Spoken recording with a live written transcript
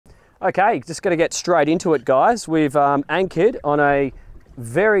Okay, just going to get straight into it, guys. We've anchored on a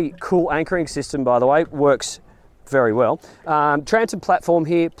very cool anchoring system, by the way. Works very well. Transom platform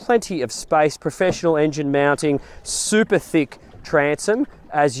here, plenty of space, professional engine mounting, super thick transom,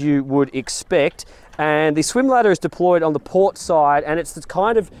 as you would expect. And the swim ladder is deployed on the port side, and it's the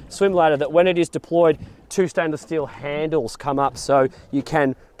kind of swim ladder that when it is deployed, two stainless steel handles come up so you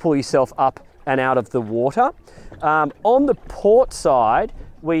can pull yourself up and out of the water. On the port side,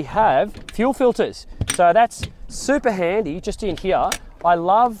 we have fuel filters. So that's super handy just in here. I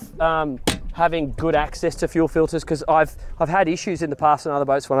love having good access to fuel filters because I've had issues in the past on other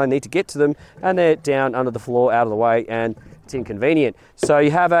boats when I need to get to them and they're down under the floor, out of the way, and it's inconvenient. So you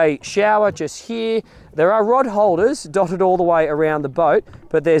have a shower just here. There are rod holders dotted all the way around the boat,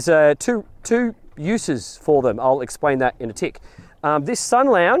 but there's two uses for them. I'll explain that in a tick. This sun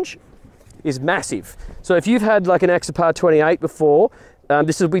lounge is massive. So if you've had like an Axopar 28 before,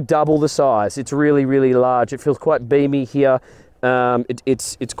 this will be double the size. It's really, really large. It feels quite beamy here.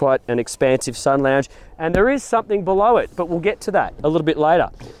 It's quite an expansive sun lounge, and there is something below it, but we'll get to that a little bit later.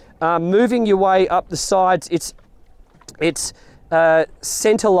 Moving your way up the sides, it's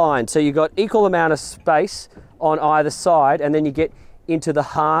center line, so you've got equal amount of space on either side, and then you get into the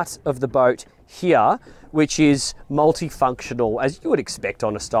heart of the boat here, which is multifunctional, as you would expect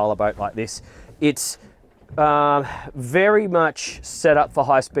on a styler boat like this. It's very much set up for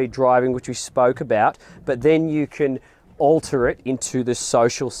high-speed driving, which we spoke about, but then you can alter it into the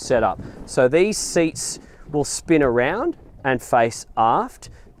social setup. So these seats will spin around and face aft.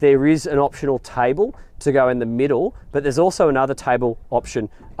 There is an optional table to go in the middle, but there's also another table option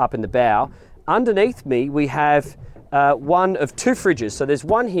up in the bow. Underneath me, we have one of two fridges. So there's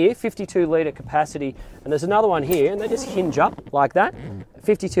one here, 52 litre capacity, and there's another one here, and they just hinge up like that.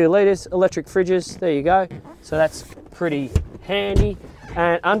 52 litres, electric fridges, there you go. So that's pretty handy.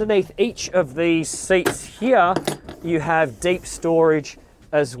 And underneath each of these seats here, you have deep storage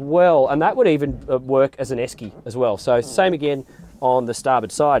as well. And that would even work as an esky as well. So same again on the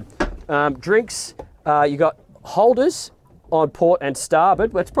starboard side. Drinks, you got holders on port and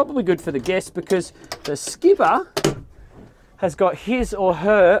starboard. Well, it's probably good for the guests because the skipper has got his or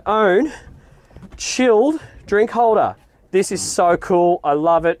her own chilled drink holder. This is so cool. I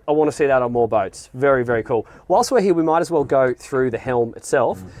love it. I want to see that on more boats. Very, very cool. Whilst we're here, we might as well go through the helm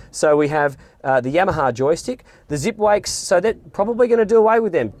itself. So we have the Yamaha joystick, the zip wakes, so they're probably going to do away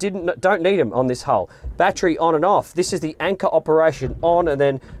with them. Don't need them on this hull. Battery on and off. This is the anchor operation, on and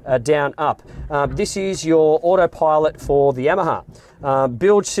then down up. This is your autopilot for the Yamaha.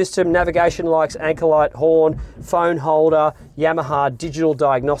 Bilge system, navigation lights, anchor light, horn, phone holder, Yamaha digital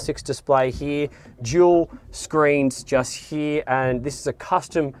diagnostics display here, dual screens just here, and this is a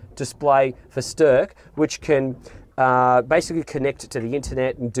custom display for Sterk, which can basically connect to the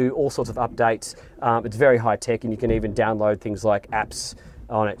internet and do all sorts of updates. It's very high tech, and you can even download things like apps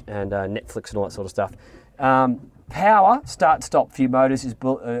on it and Netflix and all that sort of stuff. Power, start-stop for your motors is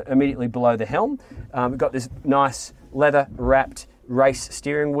immediately below the helm. We've got this nice leather-wrapped race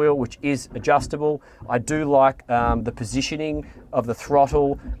steering wheel, which is adjustable. I do like the positioning of the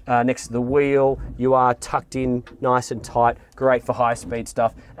throttle next to the wheel. You are tucked in nice and tight, great for high speed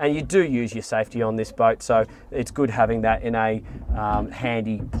stuff. And you do use your safety on this boat, so it's good having that in a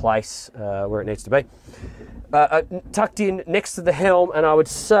handy place where it needs to be. Tucked in next to the helm, and I would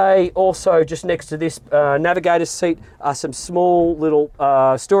say also just next to this navigator's seat are some small little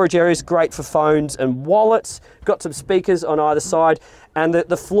storage areas, great for phones and wallets. Got some speakers on either side, and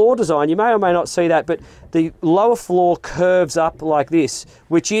the floor design, you may or may not see that, but the lower floor curves up like this,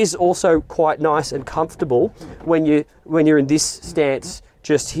 which is also quite nice and comfortable when you're in this stance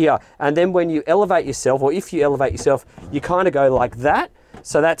just here. And then when you elevate yourself, or if you elevate yourself, you kind of go like that.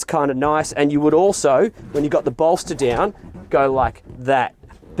 So that's kind of nice, and you would also, when you got the bolster down, go like that.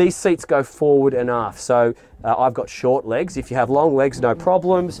 These seats go forward and aft, so I've got short legs. If you have long legs, no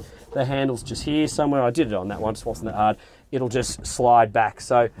problems. The handle's just here somewhere. I did it on that one, just wasn't that hard. It'll just slide back,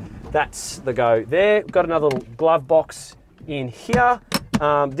 so that's the go there. Got another little glove box in here.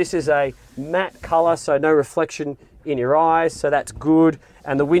 This is a matte color, so no reflection in your eyes, so that's good.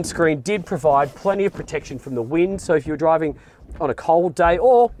 And the windscreen did provide plenty of protection from the wind, so if you're driving on a cold day,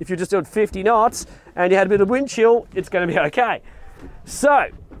 or if you're just doing 50 knots and you had a bit of wind chill, it's going to be okay. So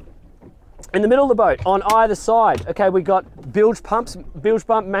in the middle of the boat on either side, okay, we got bilge pumps,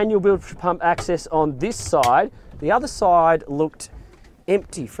 manual bilge pump access on this side. The other side looked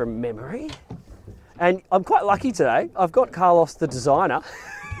empty from memory, and I'm quite lucky today. I've got Carlos the designer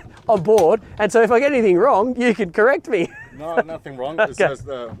on board, and so if I get anything wrong, you can correct me. No, nothing wrong. It says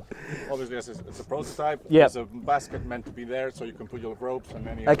obviously it's a prototype. Yep. There's a basket meant to be there so you can put your ropes and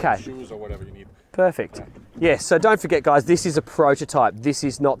any other shoes or whatever you need. Perfect. Yeah. Yes, so don't forget guys, this is a prototype. This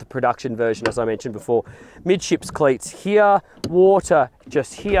is not the production version as I mentioned before. Midships cleats here, water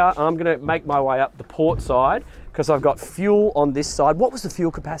just here. I'm going to make my way up the port side because I've got fuel on this side. What was the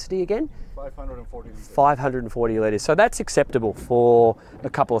fuel capacity again? 540 litres. 540 litres. So that's acceptable for a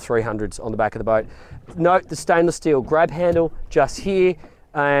couple of 300s on the back of the boat. Note the stainless steel grab handle just here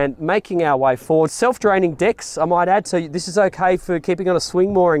and making our way forward. Self-draining decks, I might add. So this is okay for keeping on a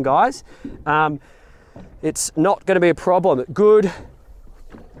swing mooring, guys. It's not going to be a problem. Good,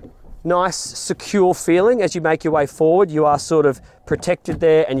 nice, secure feeling as you make your way forward. You are sort of protected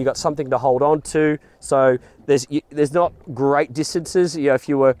there and you've got something to hold on to. So there's not great distances. You know, if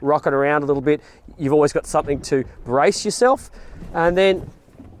you were rocking around a little bit, you've always got something to brace yourself. And then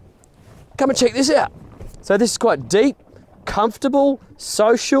come and check this out. So this is quite deep, comfortable,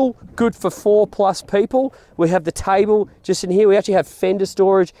 social, good for 4+ people. We have the table just in here. We actually have fender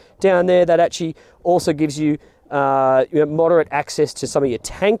storage down there that actually also gives you moderate access to some of your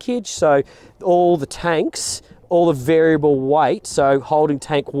tankage. So all the tanks, all the variable weight, so holding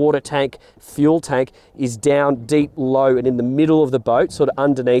tank, water tank, fuel tank is down deep, low, and in the middle of the boat, sort of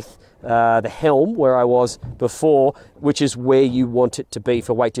underneath the helm where I was before, which is where you want it to be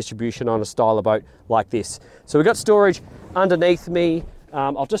for weight distribution on a style of boat like this. So we've got storage underneath me.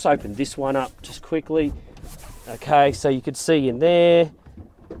 I'll just open this one up just quickly. Okay, so you can see in there.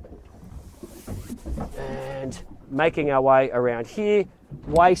 And making our way around here,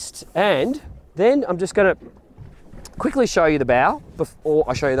 waist, and then I'm just going to quickly show you the bow before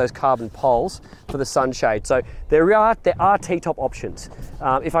I show you those carbon poles for the sunshade. So there are T-top options.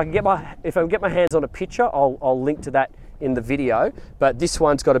 If I can get my hands on a picture, I'll link to that in the video. But this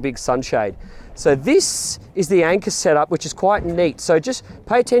one's got a big sunshade. So this is the anchor setup, which is quite neat. So just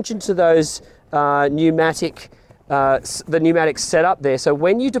pay attention to those pneumatic setup there. So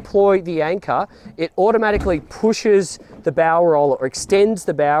when you deploy the anchor, it automatically pushes the bow roller or extends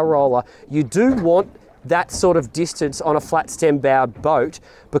the bow roller. You do want that sort of distance on a flat stem bowed boat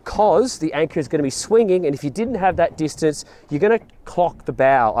because the anchor is going to be swinging, and if you didn't have that distance, you're going to clock the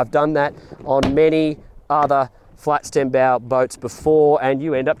bow. I've done that on many other flat stem bow boats before, and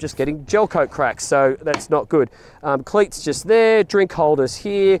you end up just getting gel coat cracks, so that's not good. Cleats just there, drink holders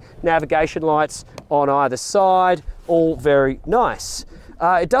here, navigation lights on either side, all very nice.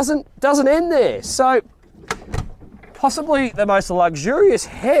 It doesn't end there, so possibly the most luxurious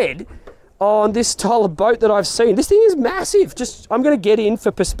head on this style of boat that I've seen. This thing is massive. I'm going to get in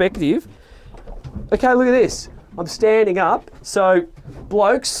for perspective. Okay, look at this. I'm standing up, so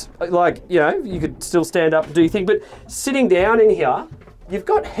blokes, like, you know, you could still stand up and do your thing, but sitting down in here, you've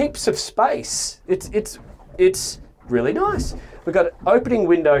got heaps of space. It's really nice. We've got an opening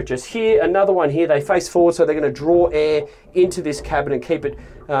window just here, another one here. They face forward, so they're going to draw air into this cabin and keep it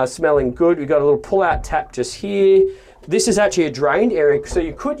smelling good. We've got a little pull-out tap just here. This is actually a drained area, so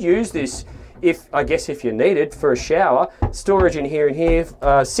you could use this if you need it for a shower. Storage in here and here,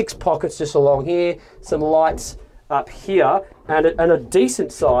 6 pockets just along here, some lights up here, and a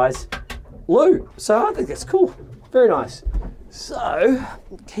decent size loo. So I think that's cool, very nice. So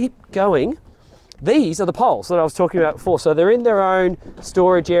keep going. These are the poles that I was talking about before. So they're in their own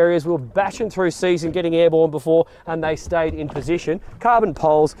storage areas. We were bashing through seas and getting airborne before, and they stayed in position. Carbon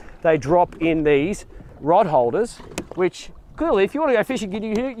poles, they drop in these rod holders, which clearly if you want to go fishing,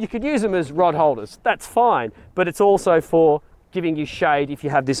 you could use them as rod holders. That's fine, but it's also for giving you shade if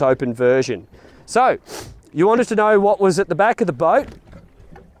you have this open version. So you wanted to know what was at the back of the boat?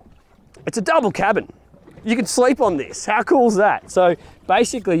 It's a double cabin. You can sleep on this. How cool is that? So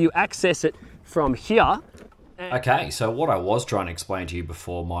basically you access it from here. Okay, so what I was trying to explain to you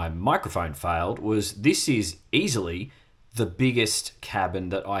before my microphone failed was this is easily the biggest cabin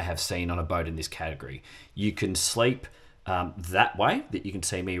that I have seen on a boat in this category. You can sleep that way, that you can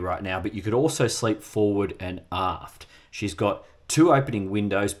see me right now, but you could also sleep forward and aft. She's got 2 opening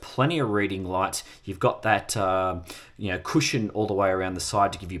windows, plenty of reading lights. You've got that cushion all the way around the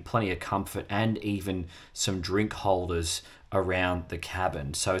side to give you plenty of comfort, and even some drink holders around the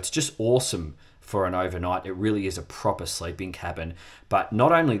cabin. So it's just awesome for an overnight. It really is a proper sleeping cabin. But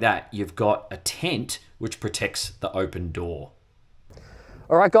not only that, you've got a tent which protects the open door.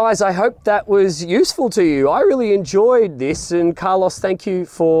 All right, guys, I hope that was useful to you. I really enjoyed this, and Carlos, thank you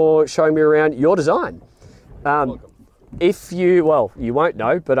for showing me around your design. If you won't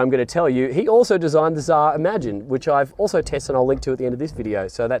know, but I'm going to tell you, he also designed the Zar Imagine, which I've also tested and I'll link to at the end of this video.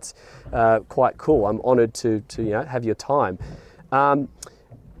 So that's quite cool. I'm honored to have your time.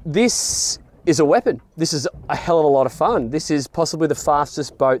 This is a weapon. This is a hell of a lot of fun. This is possibly the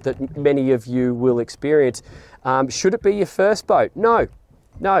fastest boat that many of you will experience. Should it be your first boat? No.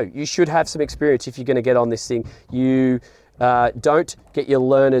 No, you should have some experience if you're going to get on this thing. You don't get your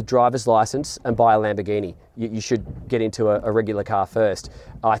learner driver's license and buy a Lamborghini. You should get into a regular car first.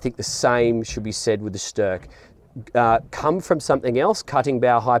 I think the same should be said with the Sterk. Come from something else, cutting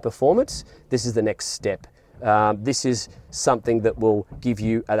bow high performance, this is the next step. This is something that will give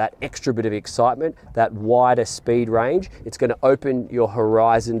you that extra bit of excitement, that wider speed range. It's going to open your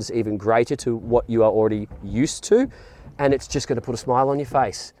horizons even greater to what you are already used to, and it's just going to put a smile on your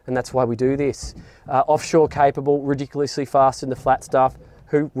face. And that's why we do this. Offshore capable, ridiculously fast in the flat stuff.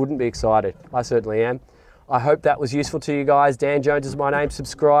 Who wouldn't be excited? I certainly am. I hope that was useful to you guys. Dan Jones is my name.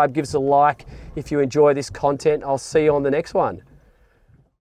 Subscribe, give us a like if you enjoy this content. I'll see you on the next one.